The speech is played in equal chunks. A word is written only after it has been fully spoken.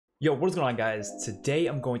Yo, what is going on, guys? Today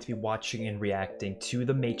I'm going to be watching and reacting to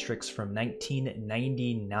The Matrix from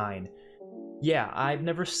 1999. Yeah, I've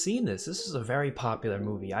never seen this. This is a very popular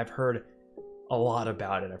movie. I've heard a lot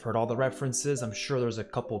about it. I've heard all the references. I'm sure there's a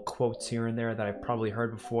couple quotes here and there that I've probably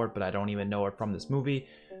heard before, but I don't even know it from this movie.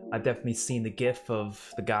 I've definitely seen the gif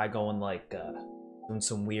of the guy going like, doing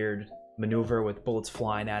some weird maneuver with bullets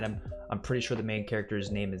flying at him. I'm pretty sure the main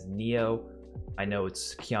character's name is Neo. I know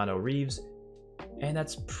it's Keanu Reeves. And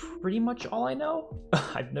that's pretty much all I know.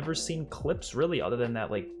 I've never seen clips really other than that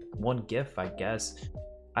like one gif, I guess.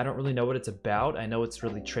 I don't really know what it's about. I know it's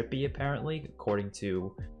really trippy apparently, according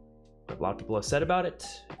to what a lot of people have said about it.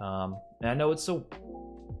 And I know it's a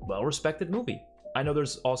well-respected movie. I know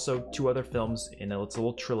there's also two other films in its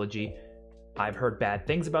little trilogy. I've heard bad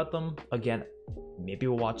things about them. Again, maybe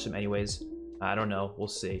we'll watch them anyways. I don't know, we'll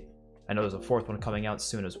see. I know there's a fourth one coming out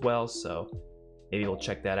soon as well, so maybe we'll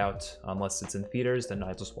check that out. Unless it's in theaters, then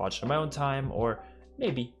I just watch it on my own time, or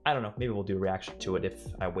maybe, I don't know, maybe we'll do a reaction to it if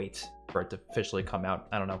I wait for it to officially come out.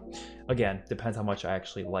 I don't know. Again, depends how much I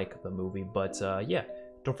actually like the movie, but yeah,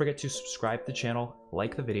 don't forget to subscribe to the channel,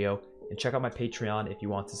 like the video, and check out my Patreon if you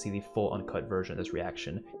want to see the full uncut version of this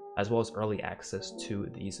reaction, as well as early access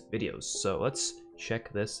to these videos. So let's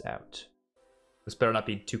check this out. This better not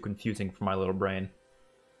be too confusing for my little brain.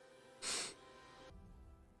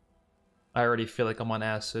 I already feel like I'm on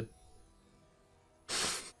acid.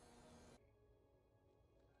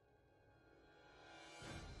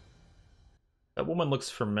 That woman looks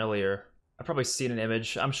familiar. I've probably seen an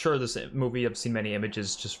image. I'm sure this movie, I've seen many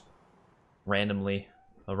images just randomly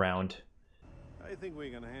around. I think we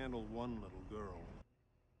can handle one little girl.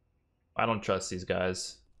 I don't trust these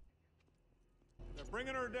guys. They're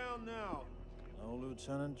bringing her down now. No,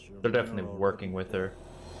 Lieutenant. They're definitely working with her.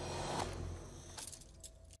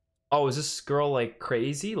 Oh, is this girl like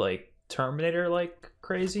crazy? Like Terminator like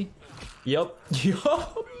crazy? Yup.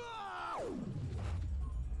 Yup.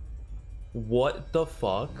 What the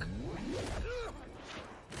fuck?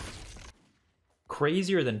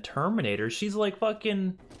 Crazier than Terminator? She's like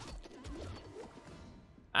fucking...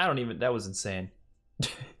 I don't even... That was insane.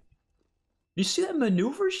 You see that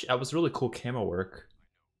maneuver? That was really cool camera work.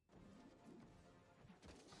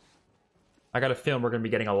 I got a feeling we're gonna be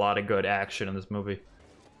getting a lot of good action in this movie.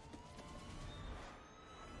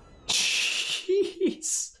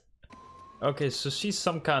 Jeez. Okay, so she's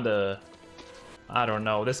some kind of... I don't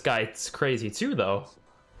know. This guy's crazy too, though.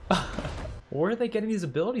 Where are they getting these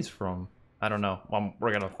abilities from? I don't know. Well,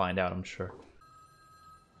 we're gonna find out, I'm sure.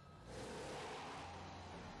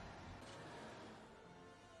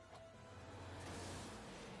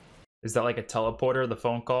 Is that like a teleporter, the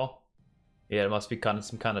phone call? Yeah, it must be kind of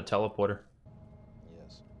some kind of teleporter.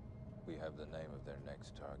 Yes. We have the name of their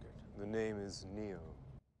next target. The name is Neo.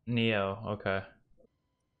 Neo, okay.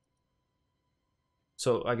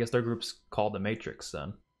 So I guess their group's called the Matrix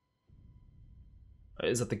then.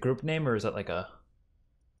 Is that the group name or is that like a...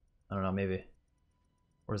 I don't know, maybe.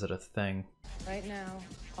 Or is it a thing? Right now,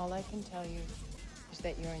 all I can tell you is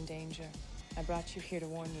that you're in danger. I brought you here to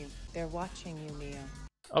warn you. They're watching you, Neo.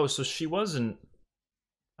 Oh, so she wasn't...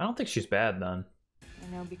 I don't think she's bad then. I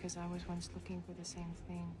know because I was once looking for the same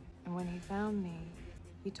thing. And when he found me,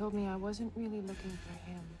 he told me I wasn't really looking for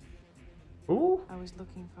him. Ooh. I was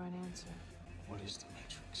looking for an answer. What is the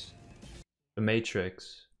Matrix? The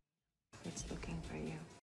Matrix. It's looking for you.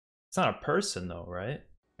 It's not a person though, right?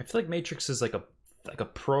 I feel like Matrix is like a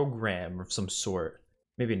program of some sort.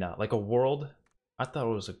 Maybe not. Like a world? I thought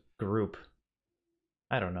it was a group.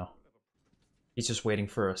 I don't know. He's just waiting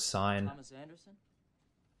for a sign Thomas Anderson?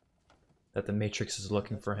 that the Matrix is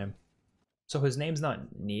looking for him. So his name's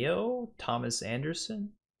not Neo? Thomas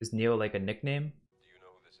Anderson? Is Neo like a nickname? Do you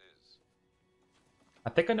know who this is? I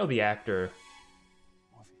think I know the actor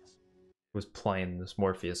Morpheus. who was playing this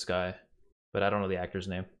Morpheus guy, but I don't know the actor's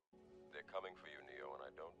name. They're coming for you, Neo, and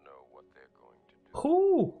I don't know what they're going to do.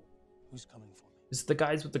 Who? Who's coming for me? Is it the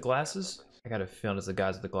guys with the glasses? I got a feeling it's the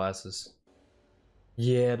guys with the glasses.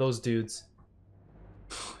 Yeah, those dudes.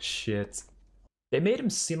 Shit. They made him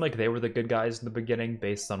seem like they were the good guys in the beginning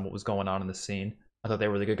based on what was going on in the scene. I thought they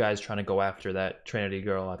were the good guys trying to go after that Trinity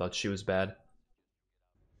girl. I thought she was bad.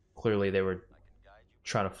 Clearly they were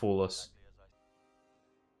trying to fool us.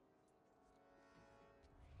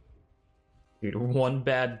 Dude, one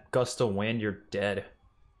bad gust of wind, you're dead.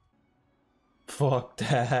 Fuck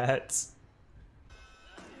that.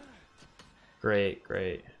 Great,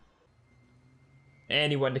 great.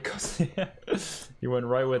 And he went to go. He went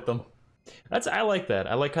right with them. I like that.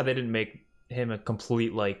 I like how they didn't make him a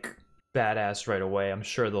complete like badass right away. I'm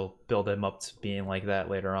sure they'll build him up to being like that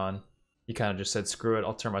later on. He kind of just said, screw it,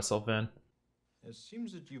 I'll turn myself in. It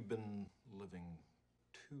seems that you've been living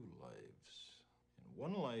two lives. In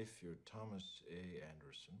one life, you're Thomas A.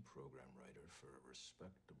 Anderson, program writer for a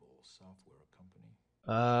respectable software company.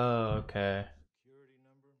 Oh, okay. Security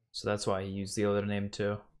number. So that's why he used the other name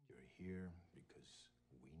too. You're here because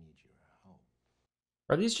we need your help.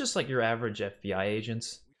 Are these just like your average FBI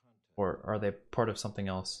agents? Or are they part of something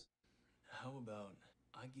else? How about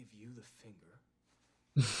I give you the finger?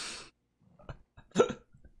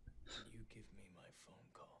 You give me my phone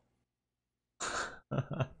call.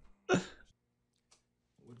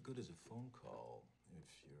 What good is a phone call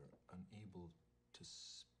if you're unable to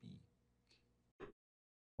speak?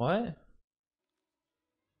 What?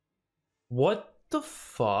 What the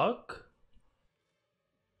fuck?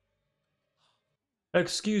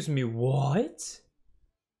 Excuse me, what?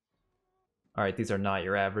 Alright, these are not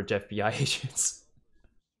your average FBI agents.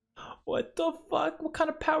 What the fuck? What kind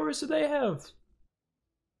of powers do they have?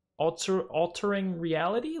 Altering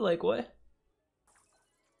reality? Like what?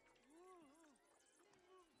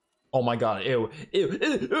 Oh my god, ew, ew,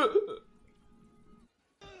 ew, ew.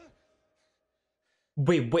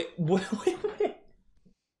 Wait.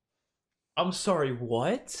 I'm sorry,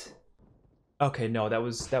 what? Okay, no, that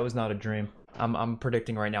was not a dream. I'm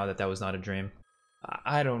predicting right now that that was not a dream.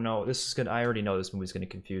 I don't know. This is gonna. I already know this movie's gonna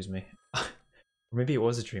confuse me. Maybe it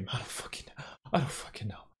was a dream. I don't fucking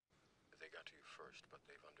know. They got to you first, but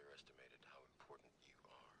they've underestimated how important you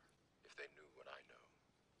are. If they knew what I know,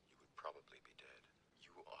 you would probably be dead.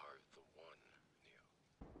 You are the one, Neo.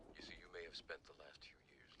 You see, you may have spent the last few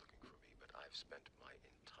years looking for me, but I've spent my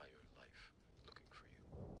entire life looking for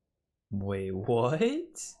you. Wait,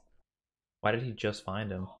 what? Why did he just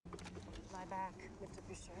find him? Lie back. Lift up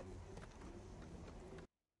your shirt.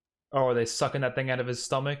 Oh, are they sucking that thing out of his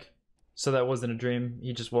stomach? So that wasn't a dream.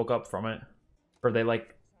 He just woke up from it. Or they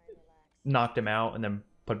like knocked him out and then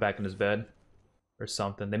put back in his bed. Or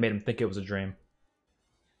something. They made him think it was a dream.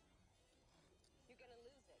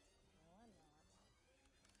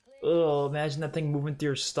 Oh, imagine that thing moving through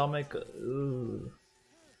your stomach. Ugh.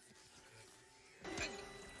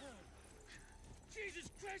 Jesus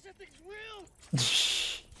Christ, that thing's real!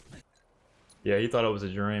 Yeah, he thought it was a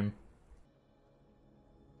dream.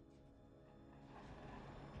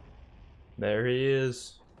 There he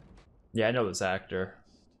is. Yeah, I know this actor.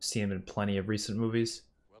 Seen him in plenty of recent movies.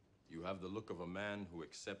 Well, you have the look of a man who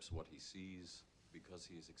accepts what he sees because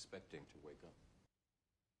he is expecting to wake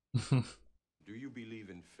up. Do you believe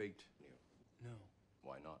in fate, Neo? No,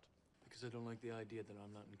 Why not? because I don't like the idea that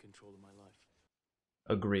I'm not in control of my life.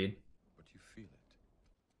 Agreed. But you feel it.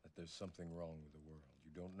 That there's something wrong with the world.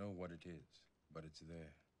 You don't know what it is, but it's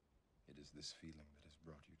there. It is this feeling that has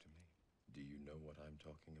brought you to me. Do you know what I'm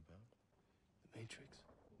talking about? The Matrix.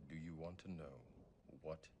 Do you want to know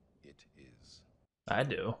what it is? I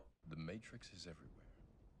do. The Matrix is everywhere.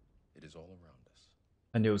 It is all around us.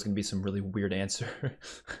 I knew it was gonna be some really weird answer.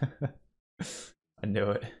 I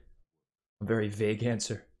knew it. A very vague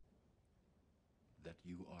answer. That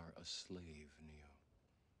you are a slave, Neo.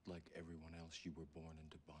 Like everyone else, you were born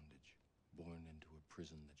into bondage. Born into a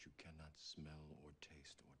prison that you cannot smell or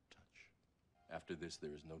taste or touch. After this,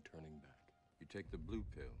 there is no turning back. You take the blue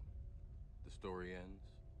pill. The story ends.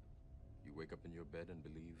 You wake up in your bed and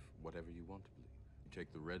believe whatever you want to believe. You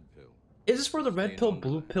take the red pill. Is this where the Stay red in pill,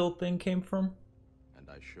 Wonderland, blue pill thing came from? and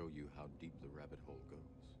I show you how deep the rabbit hole goes.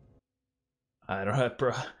 I don't know,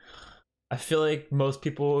 bro. I feel like most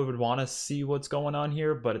people would want to see what's going on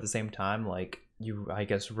here, but at the same time, like, you, I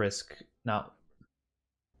guess, risk not.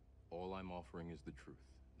 All I'm offering is the truth,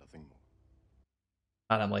 nothing more.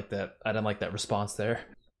 I don't like that. I don't like that response there.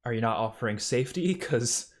 Are you not offering safety?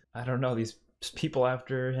 Because I don't know, these people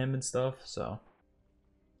after him and stuff. So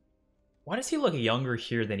why does he look younger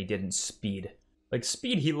here than he did in Speed? Like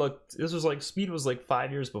Speed, he looked. This was like Speed was like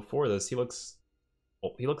 5 years before this. He looks.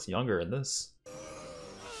 Oh, he looks younger in this.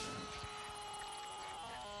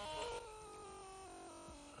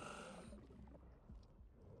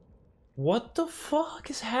 What the fuck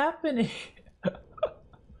is happening?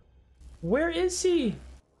 Where is he?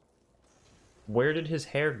 Where did his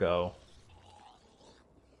hair go?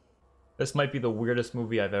 This might be the weirdest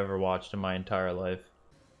movie I've ever watched in my entire life.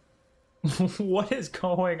 What is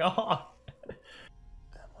going on?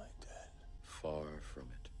 Am I dead? Far from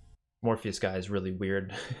it. Morpheus guy is really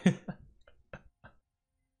weird.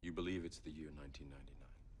 You believe it's the year 1999,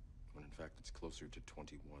 when in fact it's closer to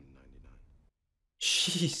 2199.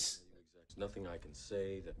 Jeez. There's nothing I can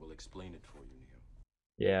say that will explain it for you, Neo.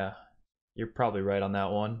 Yeah, you're probably right on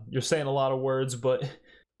that one. You're saying a lot of words, but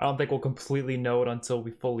I don't think we'll completely know it until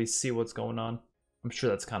we fully see what's going on. I'm sure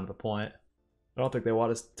that's kind of the point. I don't think they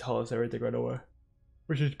want us to tell us everything right away.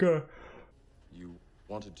 Which is good. You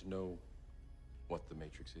wanted to know what the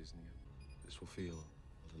Matrix is, Neo? This will feel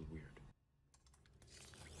a little weird.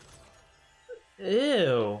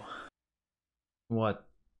 Ew. What?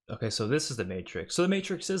 Okay, so this is the Matrix. So the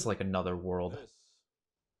Matrix is like another world.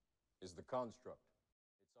 This is the construct.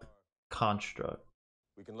 It's our Construct.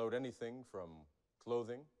 We can load anything from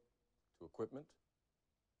clothing to equipment,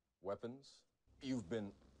 weapons. You've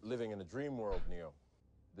been living in a dream world, Neo.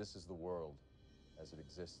 This is the world as it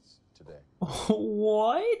exists today.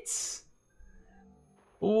 What?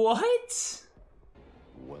 What?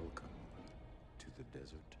 Welcome to the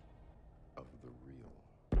desert of the real.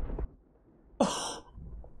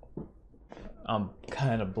 I'm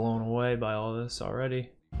kind of blown away by all this already.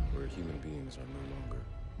 Where human beings are no longer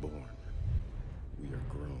born. We are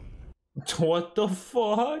grown. What the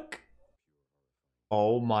fuck?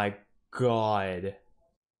 Oh my god.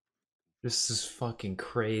 This is fucking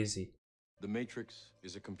crazy. The Matrix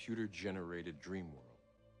is a computer-generated dream world,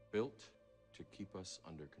 built to keep us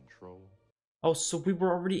under control. Oh, so we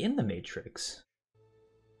were already in the Matrix.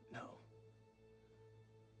 No.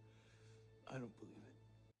 I don't believe it.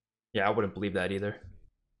 Yeah, I wouldn't believe that either.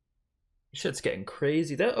 Shit's getting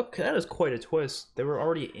crazy. That is quite a twist. They were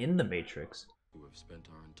already in the Matrix. Who have spent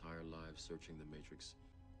our entire lives searching the Matrix,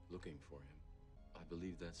 looking for him. I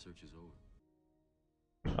believe that search is over.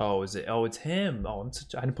 Oh, is it? Oh, it's him. Oh,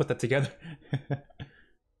 I didn't put that together. I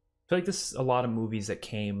feel like this is a lot of movies that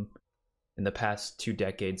came in the past 2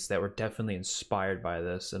 decades that were definitely inspired by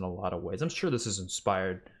this in a lot of ways. I'm sure this is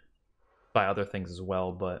inspired by other things as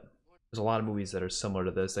well, but there's a lot of movies that are similar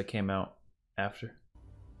to this that came out after.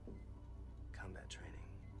 Combat training.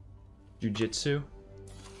 Jiu-jitsu.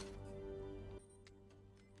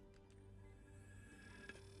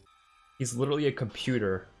 He's literally a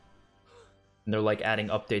computer. And they're like adding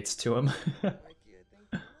updates to him.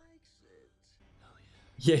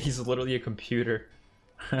 Yeah, he's literally a computer.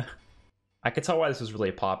 I could tell why this was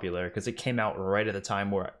really popular, because it came out right at the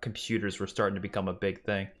time where computers were starting to become a big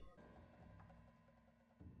thing.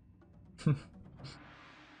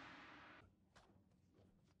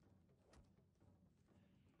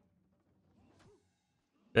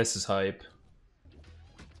 This is hype.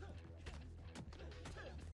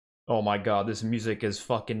 Oh my god, this music is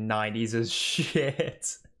fucking 90s as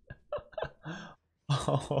shit.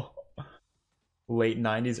 Oh. Late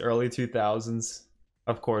 90s, early 2000s.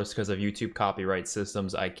 Of course, because of YouTube copyright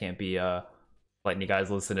systems, I can't be letting you guys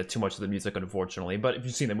listen to too much of the music, unfortunately. But if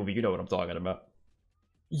you've seen the movie, you know what I'm talking about.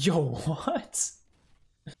 Yo, what?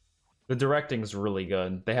 The directing's really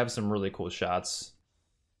good. They have some really cool shots.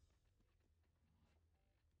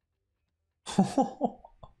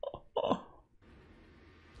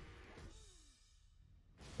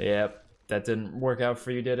 Yep, that didn't work out for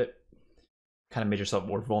you, did it? Kind of made yourself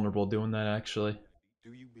more vulnerable doing that, actually.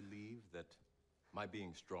 Do you believe that my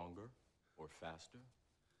being stronger or faster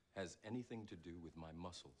has anything to do with my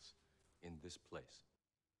muscles in this place?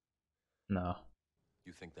 No.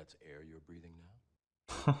 You think that's air you're breathing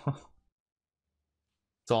now?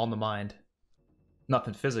 It's all in the mind.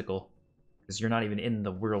 Nothing physical. Because you're not even in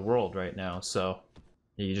the real world right now, so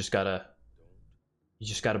you just gotta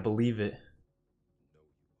believe it.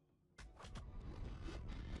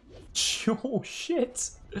 Oh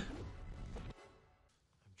shit! I'm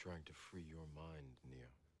trying to free your mind, Neo,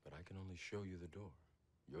 but I can only show you the door.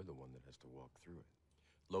 You're the one that has to walk through it.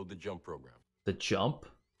 Load the jump program. The jump?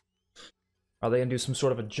 Are they gonna do some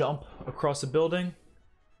sort of a jump across a building?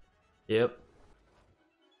 Yep.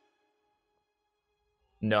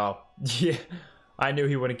 No. Yeah. I knew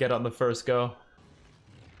he wouldn't get on the first go.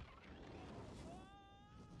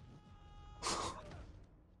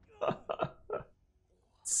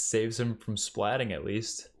 Saves him from splatting at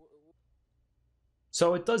least.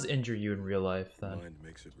 So it does injure you in real life then. Mind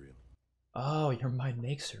makes it real. Oh, your mind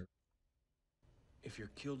makes her. If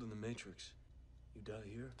you're killed in the Matrix, you die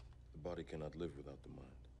here? The body cannot live without the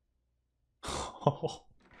mind.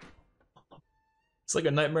 It's like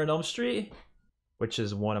a Nightmare on Elm Street, which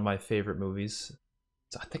is one of my favorite movies.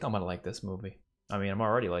 So I think I'm gonna like this movie. I mean, I'm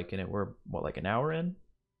already liking it. We're, what, like an hour in?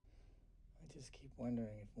 I just keep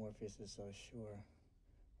wondering if Morpheus is so sure.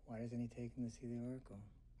 Why doesn't he take him to see the Oracle?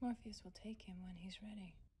 Morpheus will take him when he's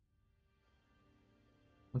ready.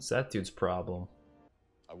 What's that dude's problem?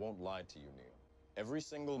 I won't lie to you, Neo. Every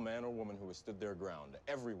single man or woman who has stood their ground,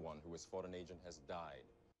 everyone who has fought an agent has died.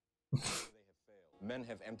 They have failed. Men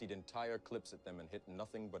have emptied entire clips at them and hit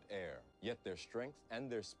nothing but air. Yet their strength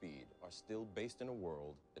and their speed are still based in a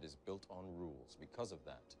world that is built on rules. Because of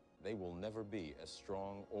that, they will never be as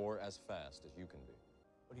strong or as fast as you can be.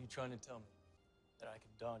 What are you trying to tell me? That I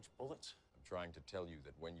can dodge bullets? I'm trying to tell you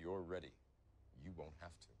that when you're ready, you won't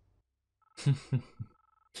have to.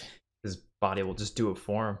 His body will just do it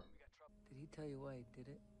for him. Did he tell you why he did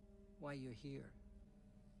it? Why you're here?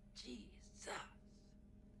 Jesus.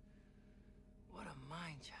 What a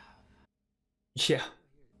mind job. Yeah.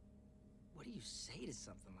 What do you say to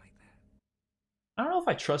something like that? I don't know if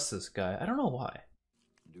I trust this guy. I don't know why.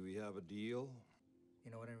 Do we have a deal?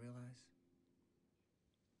 You know what I realized?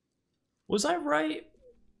 Was I right?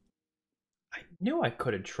 I knew I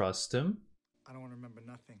couldn't trust him. I don't want to remember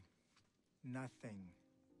nothing. Nothing.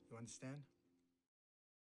 You understand?